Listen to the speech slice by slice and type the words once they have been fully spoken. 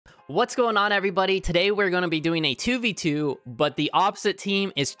What's going on, everybody? Today we're going to be doing a 2v2, but the opposite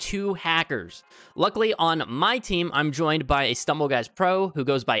team is two hackers. Luckily, on my team, I'm joined by a Stumble Guys Pro who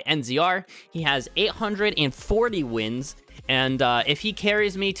goes by NZR. He has 840 wins, and if he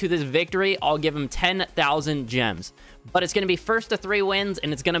carries me to this victory, I'll give him 10,000 gems. But it's going to be first to 3 wins,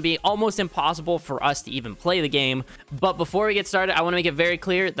 and it's going to be almost impossible for us to even play the game. But before we get started, I want to make it very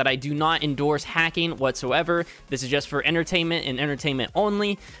clear that I do not endorse hacking whatsoever. This is just for entertainment and entertainment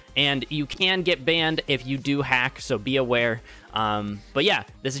only, and you can get banned if you do hack, so be aware. But yeah,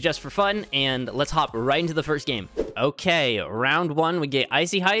 this is just for fun, and let's hop right into the first game. Okay, round 1, we get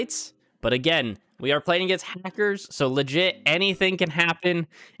Icy Heights, but again, we are playing against hackers, so legit anything can happen,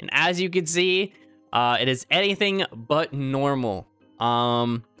 and as you can see, it is anything but normal.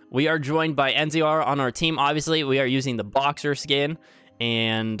 We are joined by NZR on our team. Obviously, we are using the boxer skin,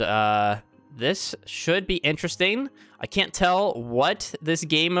 and this should be interesting. I can't tell what this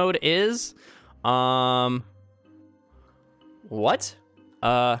game mode is. What? What?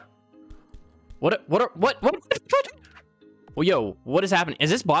 Well, yo, what is happening? Is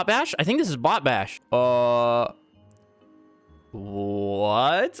this bot bash? I think this is bot bash.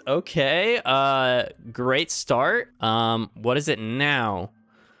 What? Okay. Great start. What is it now?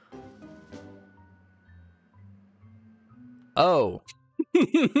 Oh.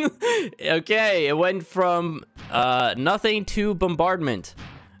 Okay, it went from nothing to bombardment,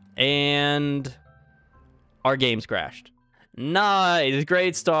 and our game's crashed. Nice.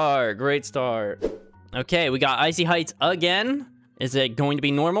 Great start. Great start. Okay, we got Icy Heights again. Is it going to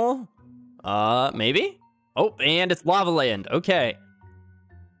be normal? Maybe. Oh, and it's Lava Land. Okay.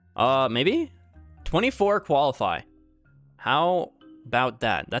 Maybe 24 qualify. How about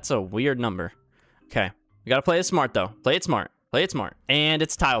that? That's a weird number. Okay, we gotta play it smart though. Play it smart. Play it smart. And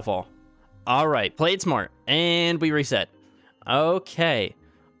it's Tilefall. All right, play it smart. And we reset. Okay.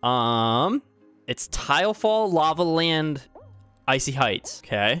 It's Tilefall, Lava Land, Icy Heights.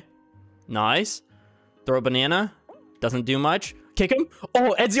 Okay. Nice. Throw a banana. Doesn't do much. Kick him.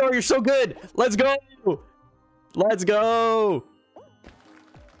 Oh, NZR, you're so good. Let's go. Let's go.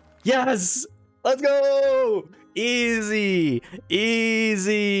 Yes. Let's go. Easy.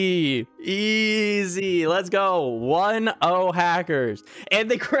 Easy. Easy. Let's go. 1-0 hackers. And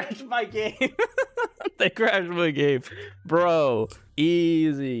they crashed my game. They crashed my game. Bro.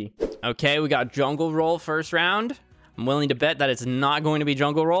 Easy. Okay, we got Jungle Roll first round. I'm willing to bet that it's not going to be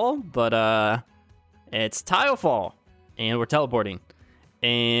Jungle Roll, but it's Tilefall. And we're teleporting.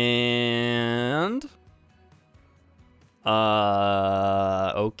 And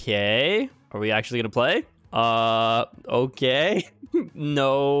okay. Are we actually gonna play? Okay.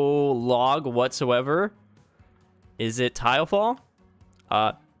 No log whatsoever. Is it Tilefall?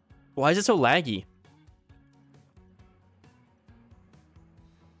 Why is it so laggy?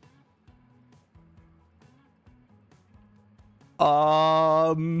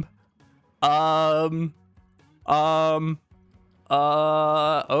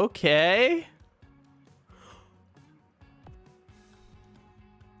 Okay.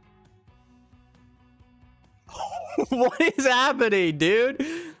 What is happening, dude?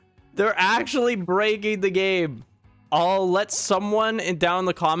 They're actually breaking the game. I'll let someone down in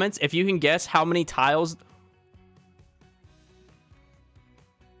the comments if you can guess how many tiles.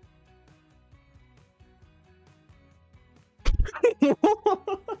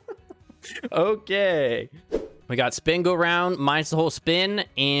 Okay. We got spin go round, minus the whole spin,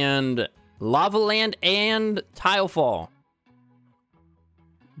 and Lava Land and Tilefall.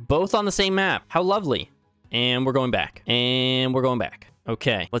 Both on the same map. How lovely. And we're going back. And we're going back.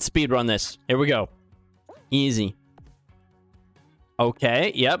 Okay, let's speed run this. Here we go. Easy.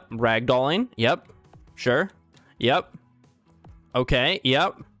 Okay, yep. Ragdolling. Yep. Sure. Yep. Okay,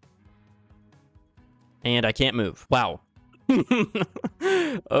 yep. And I can't move. Wow.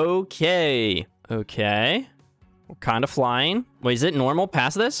 Okay. Okay. We're kind of flying. Wait, is it normal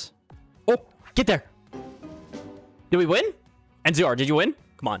past this? Oh, get there. Did we win? NZR, did you win?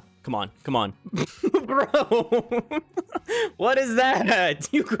 Come on. Come on. Come on. Bro. What is that?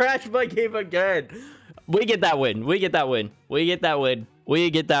 You crashed my game again. We get that win. We get that win. We get that win.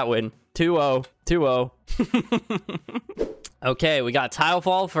 We get that win. 2-0. 2-0. Okay, we got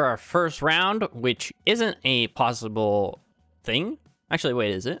Tilefall for our first round, which isn't a possible thing. Actually,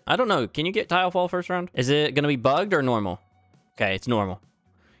 wait, is it? I don't know. Can you get Tilefall first round? Is it going to be bugged or normal? Okay, it's normal.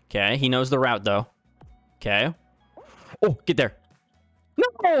 Okay, he knows the route, though. Okay. Oh, get there.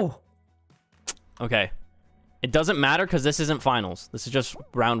 No! Okay. It doesn't matter because this isn't finals. This is just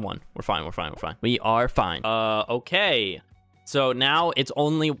round 1. We're fine. We're fine. We're fine. We are fine. Okay. So now it's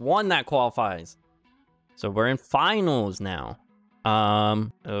only one that qualifies. So we're in finals now.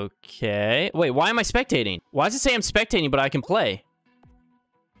 Okay. Wait, why am I spectating? Why does it say I'm spectating, but I can play?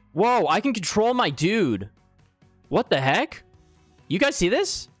 Whoa, I can control my dude. What the heck? You guys see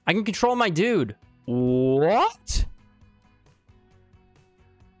this? I can control my dude. What?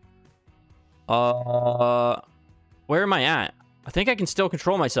 Where am I at? I think I can still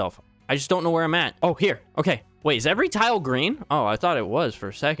control myself. I just don't know where I'm at. Oh, here. Okay. Wait, is every tile green? Oh, I thought it was for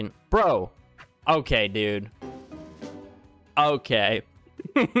a second. Bro. Okay, dude. Okay.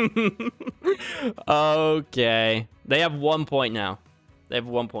 Okay. They have 1 point now. They have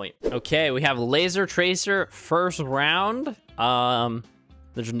 1 point. Okay, we have Laser Tracer first round.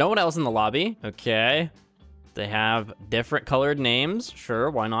 There's no one else in the lobby. Okay. They have different colored names. Sure,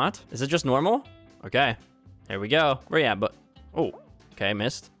 why not? Is it just normal? Okay. Here we go. Where you at? But oh, okay,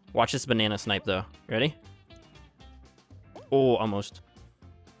 missed. Watch this banana snipe though. Ready? Oh, almost.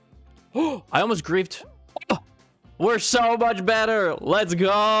 Oh, I almost griefed. Oh, we're so much better. Let's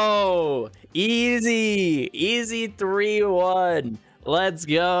go. Easy. Easy 3-1. Let's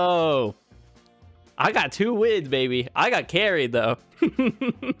go. I got 2 wins, baby. I got carried though.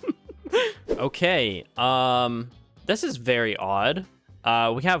 Okay. This is very odd.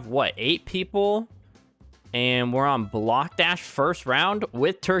 We have what, 8 people? And we're on Block Dash first round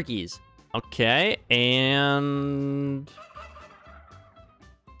with turkeys. Okay, and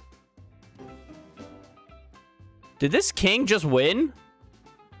did this king just win?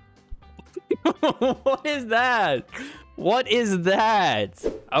 What is that? What is that?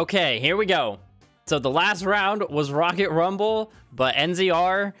 Okay, here we go. So the last round was Rocket Rumble, but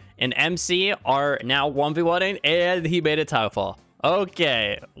NZR and MC are now 1v1ing, and he made a tile fall.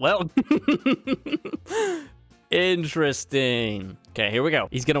 Okay, well, interesting. Okay, here we go.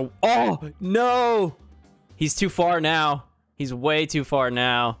 He's gonna, oh, no. He's too far now. He's way too far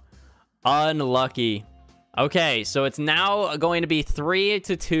now. Unlucky. Okay, so it's now going to be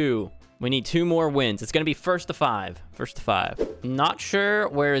 3-2. We need 2 more wins. It's going to be first to 5. First to 5. Not sure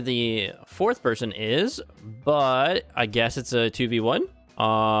where the 4th person is, but I guess it's a 2v1.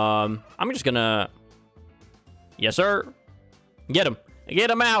 I'm just gonna, yes, sir. Get him.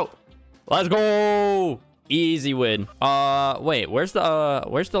 Get him out. Let's go. Easy win. Wait, where's the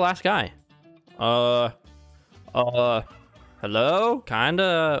last guy? Hello? I'm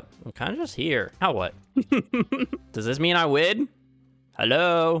kinda just here. Now what? Does this mean I win?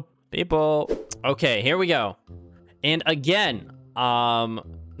 Hello? People. Okay, here we go. And again,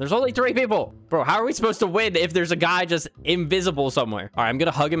 there's only 3 people. Bro, how are we supposed to win if there's a guy just invisible somewhere? All right, I'm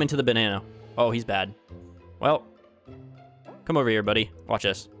gonna hug him into the banana. Oh, he's bad. Well, come over here, buddy. Watch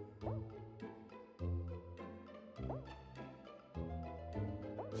this.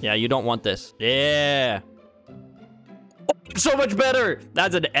 Yeah, you don't want this. Yeah. Oh, so much better.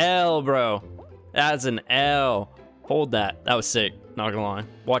 That's an L, bro. That's an L. Hold that. That was sick. Not gonna lie.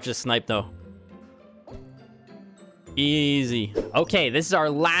 Watch this snipe, though. Easy. Okay, this is our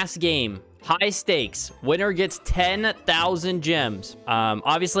last game. High stakes. Winner gets 10,000 gems.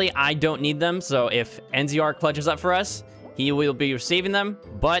 Obviously, I don't need them, so if NZR clutches up for us, he will be receiving them,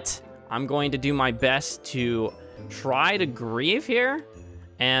 but I'm going to do my best to try to grieve here.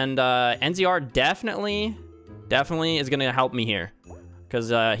 And NZR definitely is going to help me here,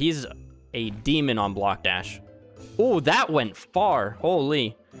 because he's a demon on Block Dash. Oh, that went far.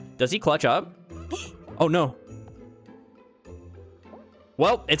 Holy. Does he clutch up? Oh, no.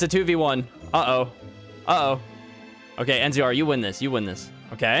 Well, it's a 2v1. Uh-oh. Uh-oh. Okay, NZR, you win this. You win this.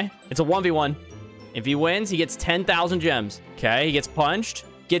 Okay. It's a 1v1. If he wins, he gets 10,000 gems. Okay, he gets punched.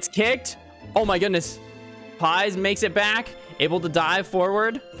 Gets kicked. Oh, my goodness. Pies makes it back. Able to dive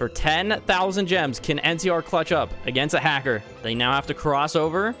forward for 10,000 gems. Can NZR clutch up against a hacker? They now have to cross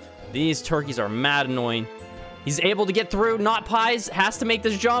over. These turkeys are mad annoying. He's able to get through. Not Pies. Has to make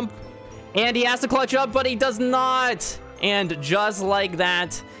this jump. And he has to clutch up, but he does not. And just like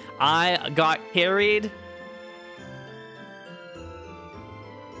that, I got carried.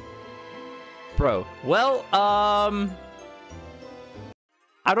 Bro. Well, I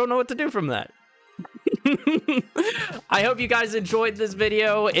don't know what to do from that. I hope you guys enjoyed this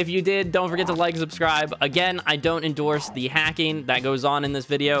video. If you did, don't forget to like and subscribe. Again, I don't endorse the hacking that goes on in this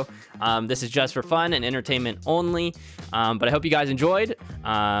video. This is just for fun and entertainment only. But I hope you guys enjoyed.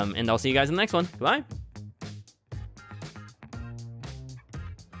 And I'll see you guys in the next one. Goodbye.